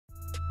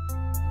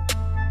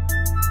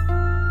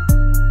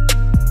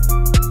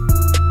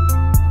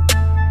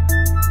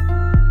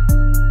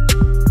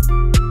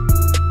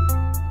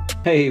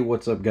Hey,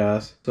 what's up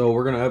guys? So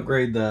we're gonna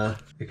upgrade the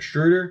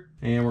extruder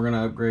and we're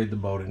gonna upgrade the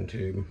Bowden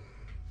tube.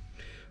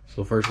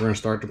 So first we're gonna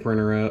start the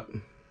printer up.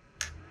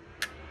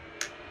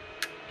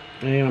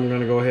 And I'm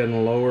gonna go ahead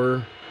and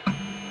lower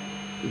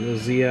the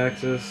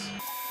Z-axis.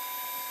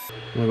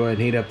 I'm gonna go ahead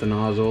and heat up the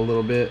nozzle a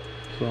little bit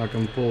so I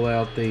can pull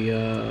out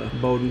the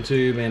Bowden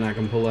tube and I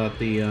can pull out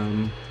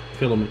the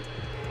filament.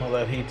 While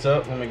that heats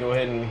up, let me go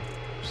ahead and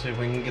see if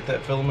we can get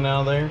that filament out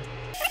of there.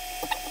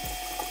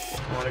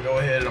 I'm gonna go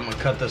ahead and I'm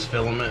gonna cut this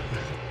filament.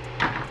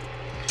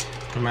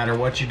 No matter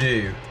what you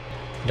do,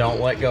 don't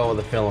let go of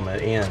the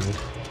filament end.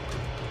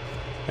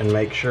 And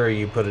make sure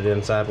you put it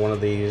inside one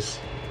of these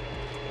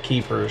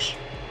keepers.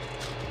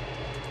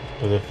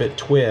 Because if it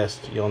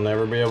twists, you'll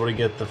never be able to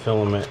get the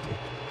filament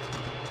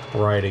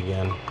right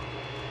again.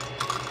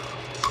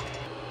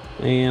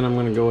 And I'm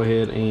gonna go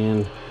ahead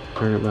and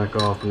turn it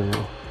back off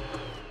now.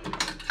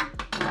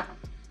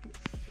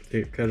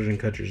 Cut it and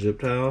cut your zip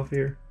tie off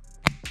here.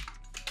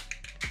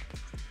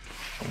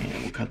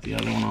 And we'll cut the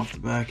other one off the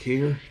back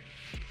here.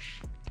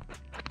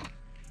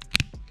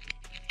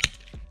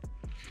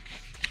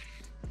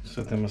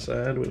 Set them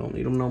aside, we don't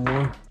need them no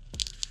more.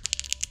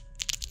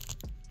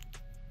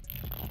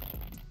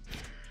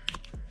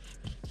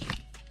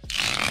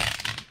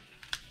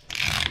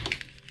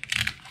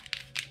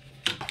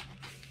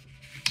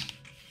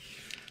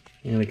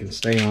 And it can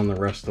stay on the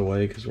rest of the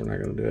way because we're not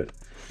going to do it.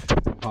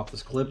 Pop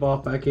this clip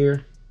off back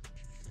here.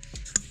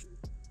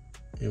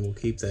 And we'll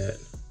keep that.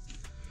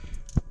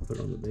 Put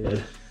it on the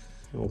bed.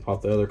 And we'll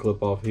pop the other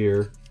clip off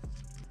here.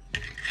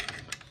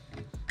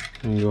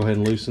 And go ahead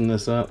and loosen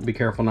this up. Be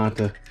careful not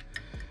to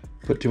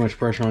put too much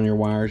pressure on your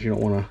wires. You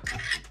don't want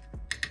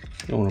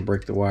to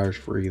break the wires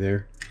free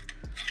there.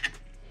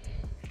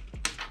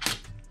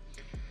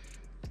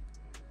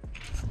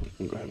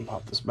 Go ahead and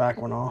pop this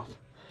back one off.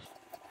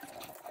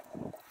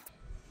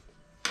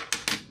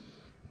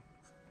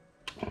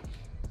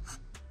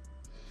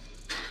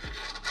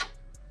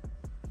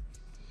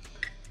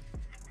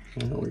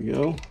 There we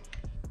go.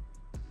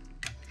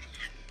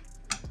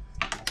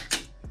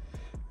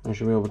 I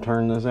should be able to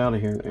turn this out of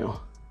here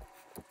now.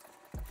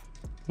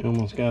 We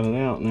almost got it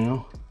out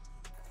now.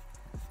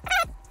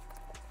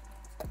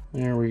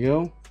 There we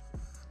go.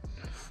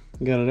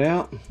 Got it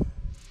out.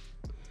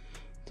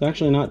 It's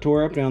actually not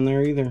tore up down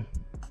there either.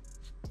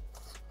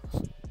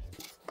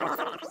 Go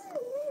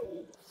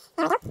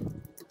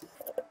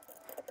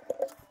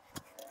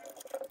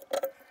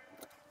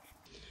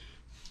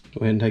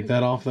ahead and take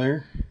that off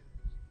there.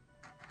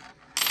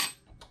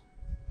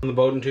 On the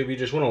Bowden tube, you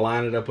just want to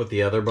line it up with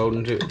the other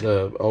Bowden tube,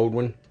 the old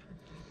one.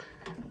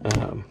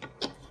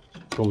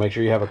 So make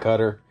sure you have a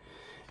cutter.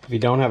 If you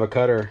don't have a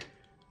cutter,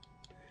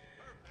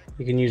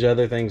 you can use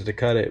other things to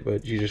cut it,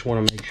 but you just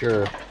want to make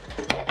sure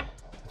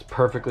it's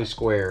perfectly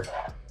square.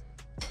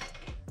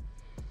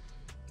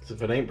 So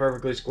if it ain't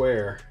perfectly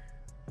square,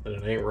 then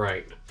it ain't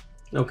right.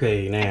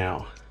 Okay,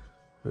 now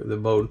move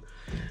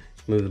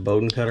the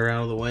Bowden cutter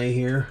out of the way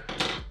here,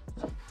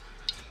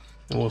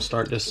 and we'll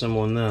start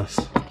disassembling this.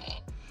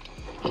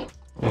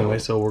 Anyway,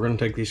 so we're going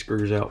to take these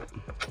screws out.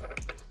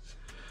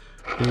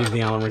 Use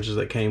the Allen wrenches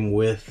that came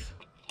with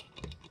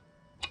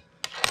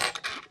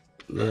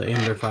the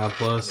Ender 5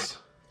 Plus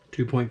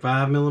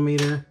 2.5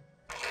 millimeter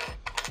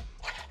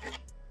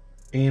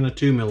and a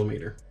 2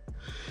 millimeter.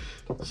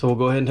 So we'll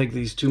go ahead and take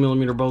these 2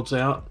 millimeter bolts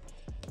out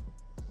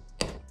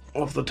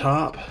off the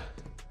top,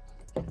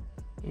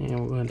 and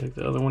we'll go ahead and take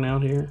the other one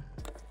out here.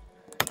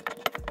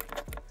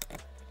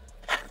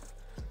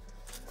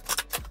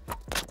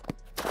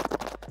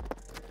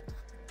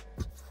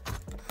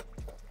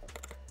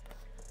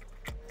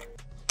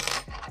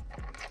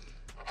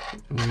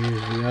 We'll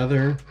use the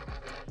other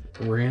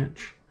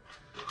wrench,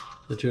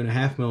 the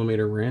 2.5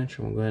 millimeter wrench,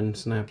 and we'll go ahead and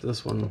snap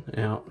this one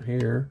out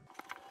here.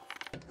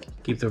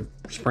 Keep the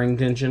spring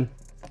tension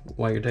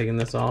while you're taking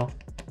this off.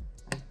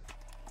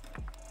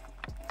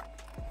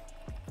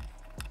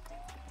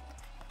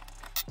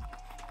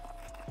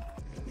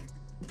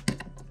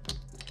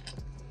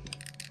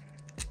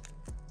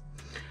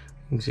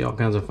 You can see all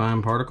kinds of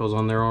fine particles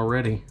on there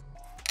already.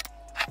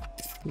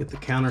 Get the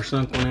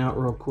countersunk one out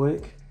real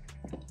quick.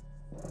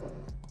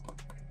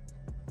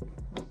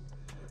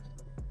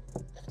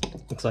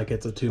 Looks like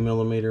it's a 2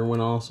 millimeter one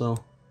also.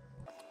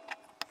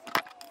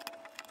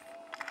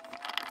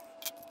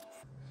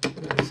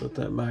 Set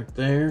that back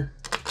there.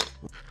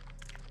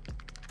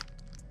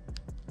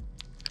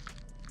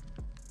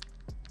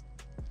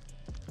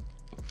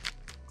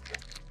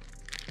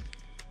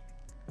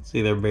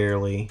 See, they're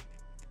barely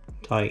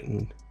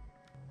tightened.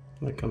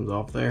 That comes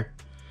off there.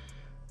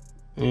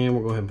 And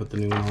we'll go ahead and put the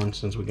new one on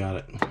since we got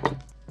it.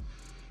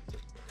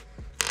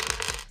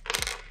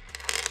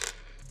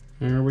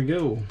 There we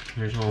go.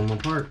 There's all my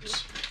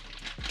parts.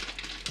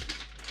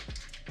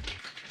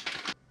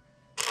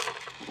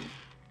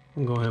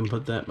 I'll go ahead and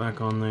put that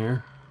back on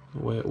there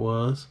the way it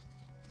was.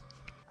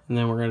 And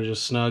then we're going to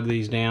just snug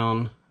these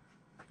down.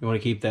 You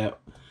want to keep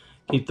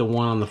the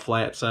one on the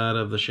flat side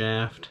of the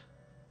shaft.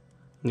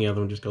 And the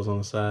other one just goes on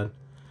the side.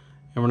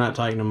 And we're not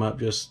tightening them up,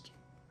 just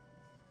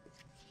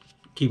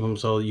keep them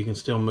so you can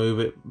still move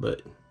it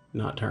but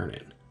not turn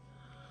it.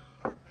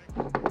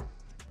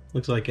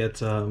 Looks like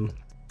it's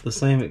the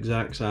same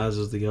exact size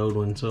as the old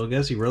one, so I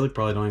guess you really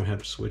probably don't even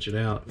have to switch it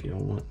out if you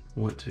don't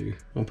want to.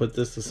 I'll put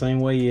this the same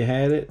way you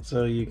had it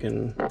so you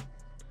can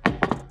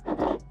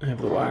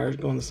have the wires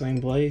going the same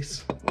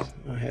place.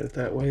 I had it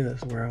that way,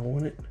 that's where I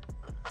want it.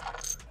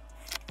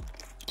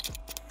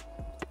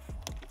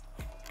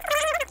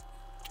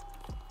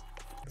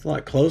 It's a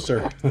lot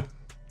closer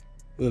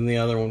than the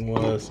other one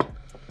was.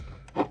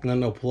 Not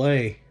no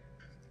play.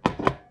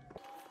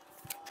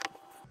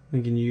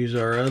 We can use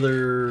our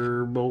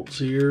other bolts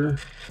here.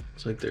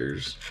 Looks like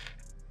there's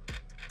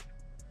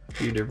a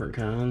few different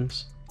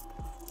kinds.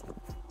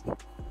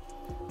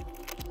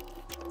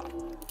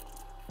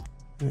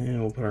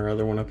 And we'll put our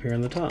other one up here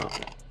in the top.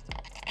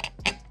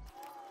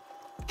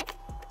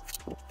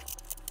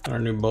 Our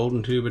new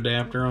Bowden tube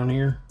adapter on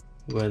here.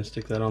 Go ahead and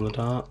stick that on the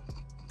top.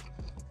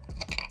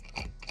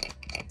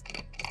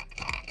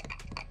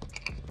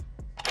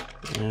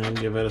 And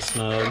give it a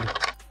snug.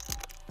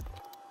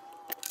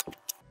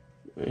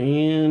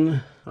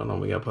 And hold on,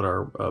 we gotta put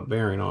our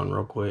bearing on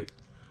real quick.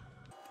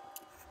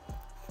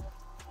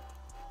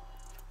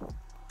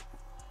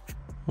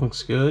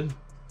 Looks good.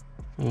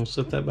 We'll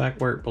set that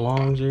back where it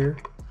belongs here.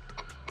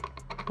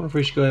 I wonder if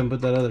we should go ahead and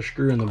put that other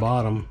screw in the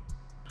bottom.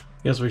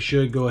 Yes, we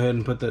should go ahead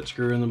and put that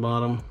screw in the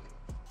bottom.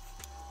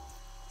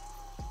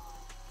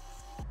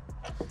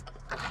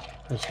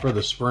 That's for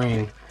the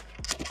spring.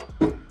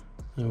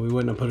 And we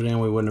wouldn't have put it in,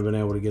 we wouldn't have been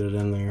able to get it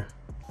in there.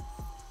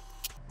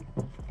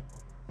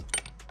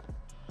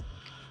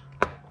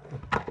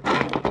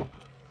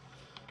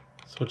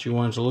 That's what you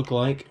want it to look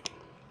like.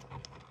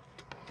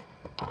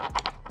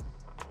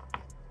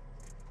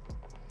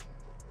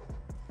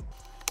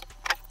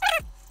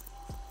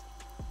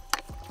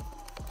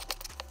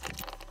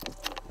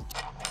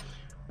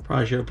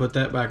 Probably should have put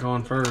that back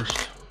on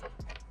first.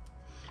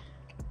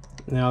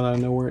 Now that I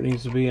know where it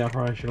needs to be, I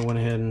probably should have went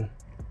ahead and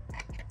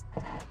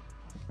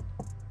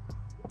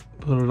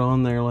put it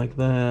on there like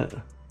that.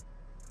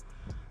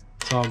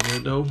 It's all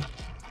good though.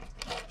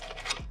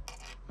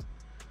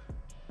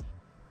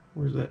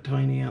 Where's that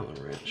tiny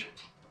Allen wrench?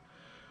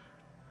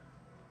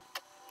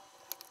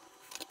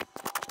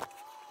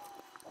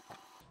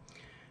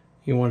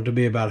 You want it to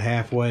be about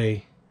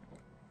halfway.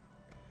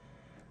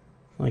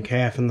 Like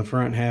half in the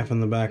front, half in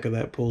the back of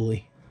that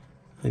pulley.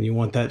 And you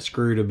want that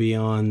screw to be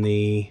on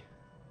the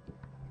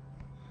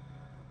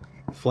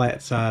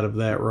flat side of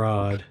that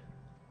rod.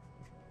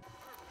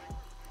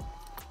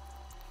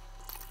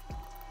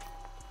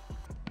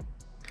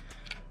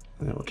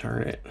 And then we'll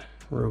turn it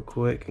real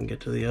quick and get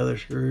to the other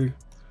screw.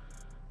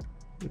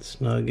 And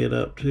snug it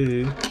up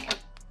too.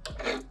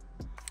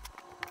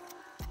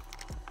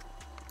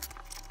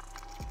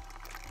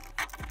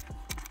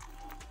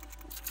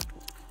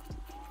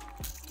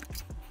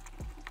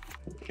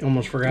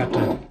 Almost forgot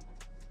to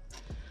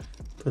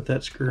put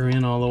that screw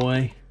in all the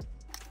way.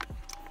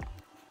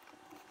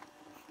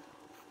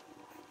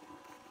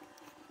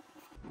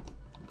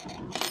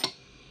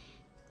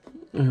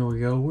 There we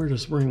go. Where'd the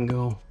spring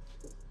go?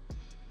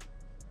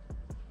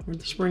 Where'd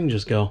the spring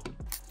just go?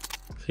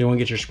 So you want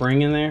to get your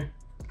spring in there?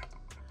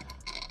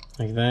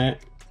 Like that.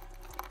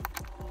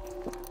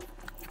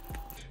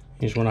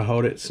 You just want to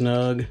hold it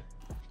snug,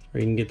 or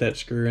you can get that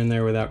screw in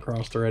there without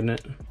cross-threading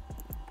it.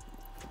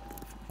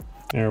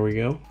 There we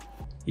go.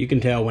 You can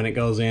tell when it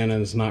goes in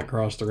and it's not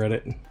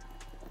cross-threaded.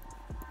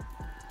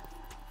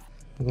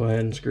 Go ahead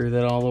and screw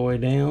that all the way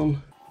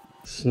down.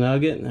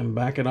 Snug it and then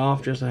back it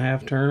off just a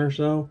half turn or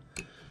so,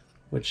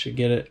 which should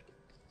get it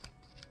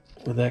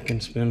where that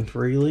can spin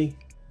freely.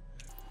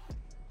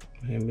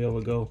 And be able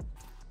to go.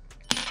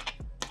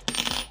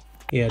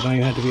 Yeah, it don't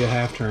even have to be a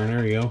half turn.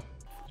 There you go.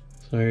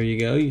 So there you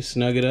go. You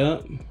snug it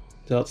up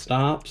until it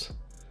stops.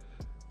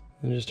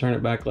 And just turn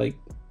it back like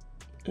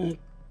a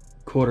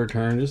quarter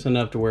turn, just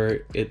enough to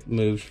where it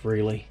moves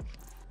freely.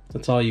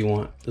 That's all you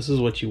want. This is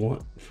what you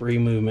want. Free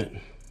movement.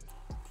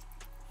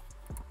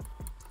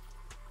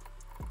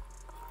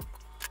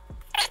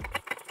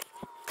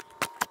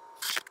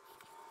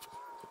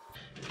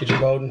 Get your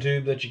Bowden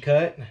tube that you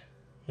cut.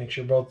 Make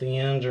sure both the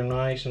ends are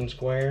nice and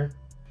square.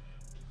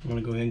 I'm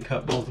going to go ahead and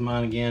cut both of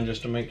mine again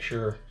just to make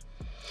sure.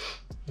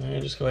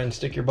 And just go ahead and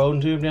stick your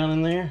Bowden tube down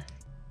in there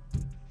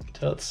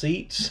until it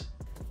seats.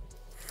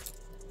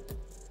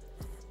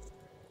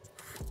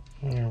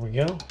 There we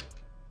go.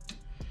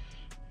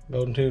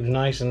 Bowden tube's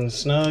nice and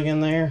snug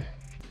in there.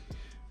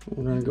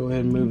 We're going to go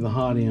ahead and move the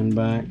hot end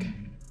back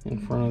in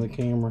front of the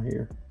camera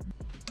here.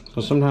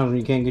 So sometimes when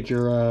you can't get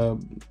your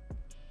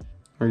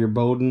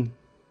Bowden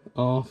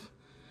off,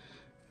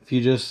 if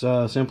you just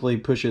simply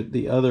push it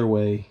the other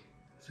way,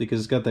 see, because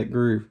it's got that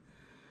groove.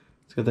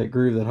 It's got that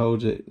groove that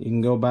holds it. You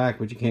can go back,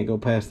 but you can't go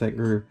past that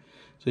groove.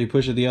 So you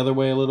push it the other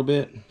way a little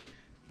bit.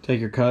 Take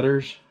your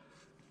cutters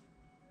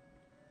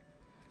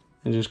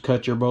and just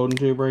cut your Bowden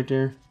tube right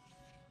there.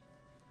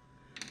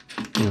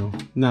 You know,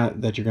 not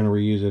that you're going to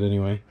reuse it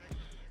anyway.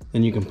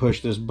 Then you can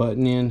push this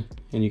button in,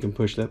 and you can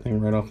push that thing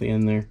right off the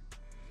end there.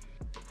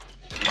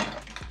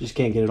 Just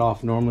can't get it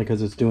off normally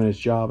because it's doing its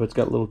job. It's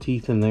got little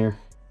teeth in there.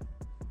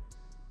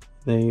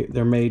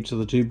 They're made so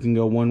the tube can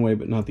go one way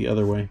but not the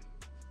other way.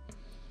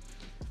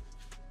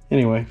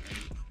 Anyway,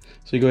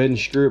 so you go ahead and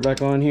screw it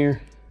back on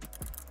here.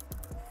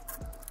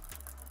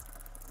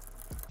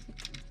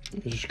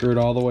 Just screw it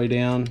all the way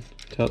down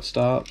until it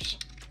stops.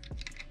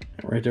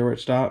 Right there where it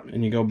stopped,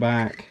 and you go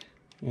back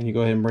and you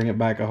go ahead and bring it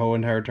back a whole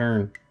entire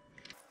turn.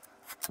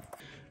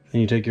 Then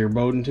you take your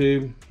Bowden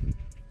tube,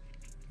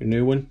 your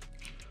new one.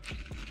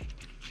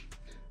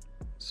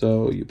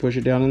 So you push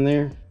it down in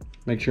there,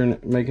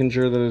 making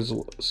sure that it's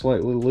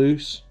slightly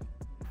loose,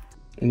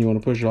 and you want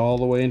to push it all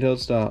the way until it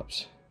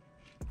stops.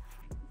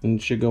 And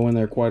it should go in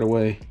there quite a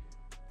way.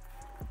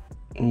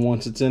 And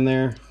once it's in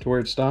there to where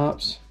it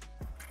stops,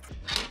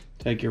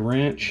 take your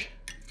wrench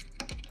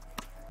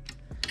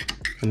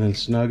and then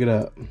snug it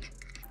up.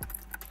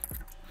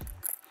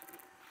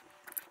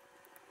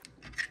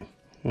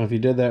 Now if you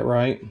did that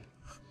right,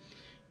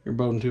 your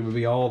Bowden tube would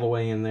be all the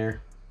way in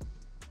there.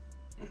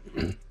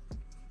 If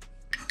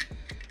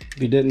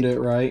you didn't do it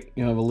right,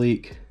 you have a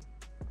leak.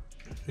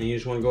 And you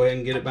just want to go ahead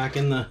and get it back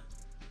in the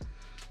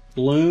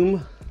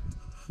loom.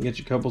 Get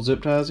your couple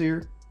zip ties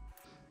here.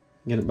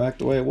 Get it back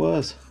the way it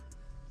was.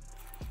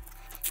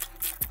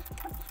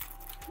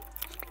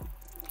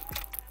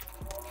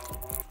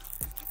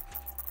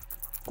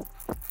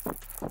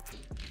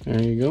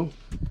 There you go.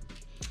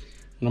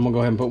 And I'm gonna go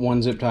ahead and put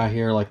one zip tie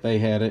here like they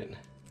had it.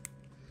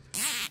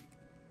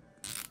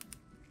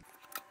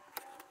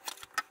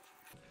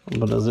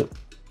 Put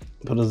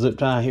a zip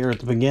tie here at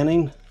the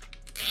beginning.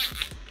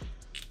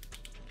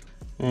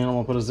 And I'm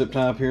gonna put a zip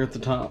tie up here at the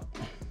top.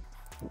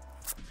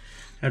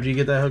 After you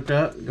get that hooked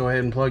up, go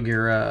ahead and plug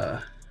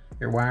your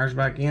wires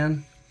back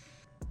in.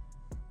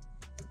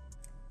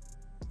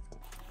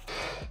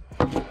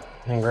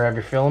 And grab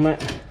your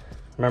filament.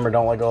 Remember,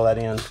 don't let go of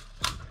that end.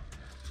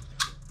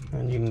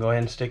 And you can go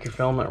ahead and stick your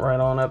filament right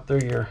on up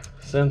through your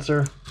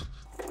sensor.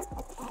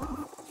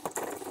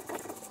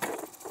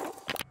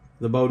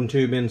 The Bowden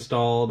tube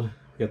installed.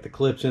 We got the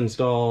clips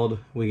installed.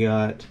 We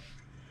got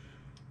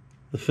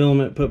the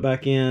filament put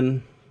back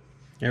in.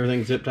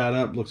 Everything zip tied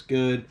up, looks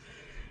good.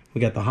 We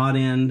got the hot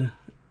end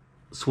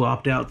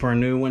swapped out for a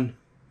new one.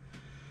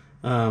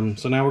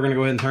 So now we're gonna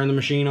go ahead and turn the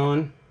machine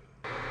on.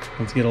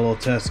 Let's get a little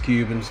test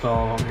cube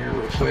installed on here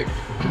real quick.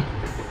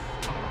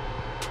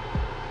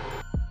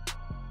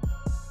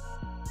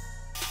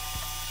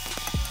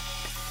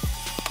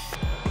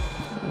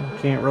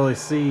 Can't really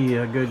see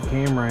a good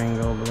camera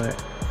angle,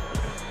 but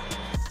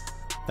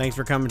thanks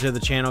for coming to the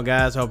channel,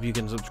 guys. Hope you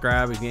can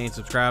subscribe if you ain't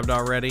subscribed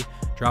already.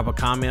 Drop a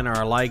comment or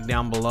a like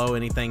down below.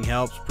 Anything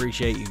helps.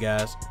 Appreciate you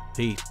guys.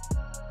 Peace.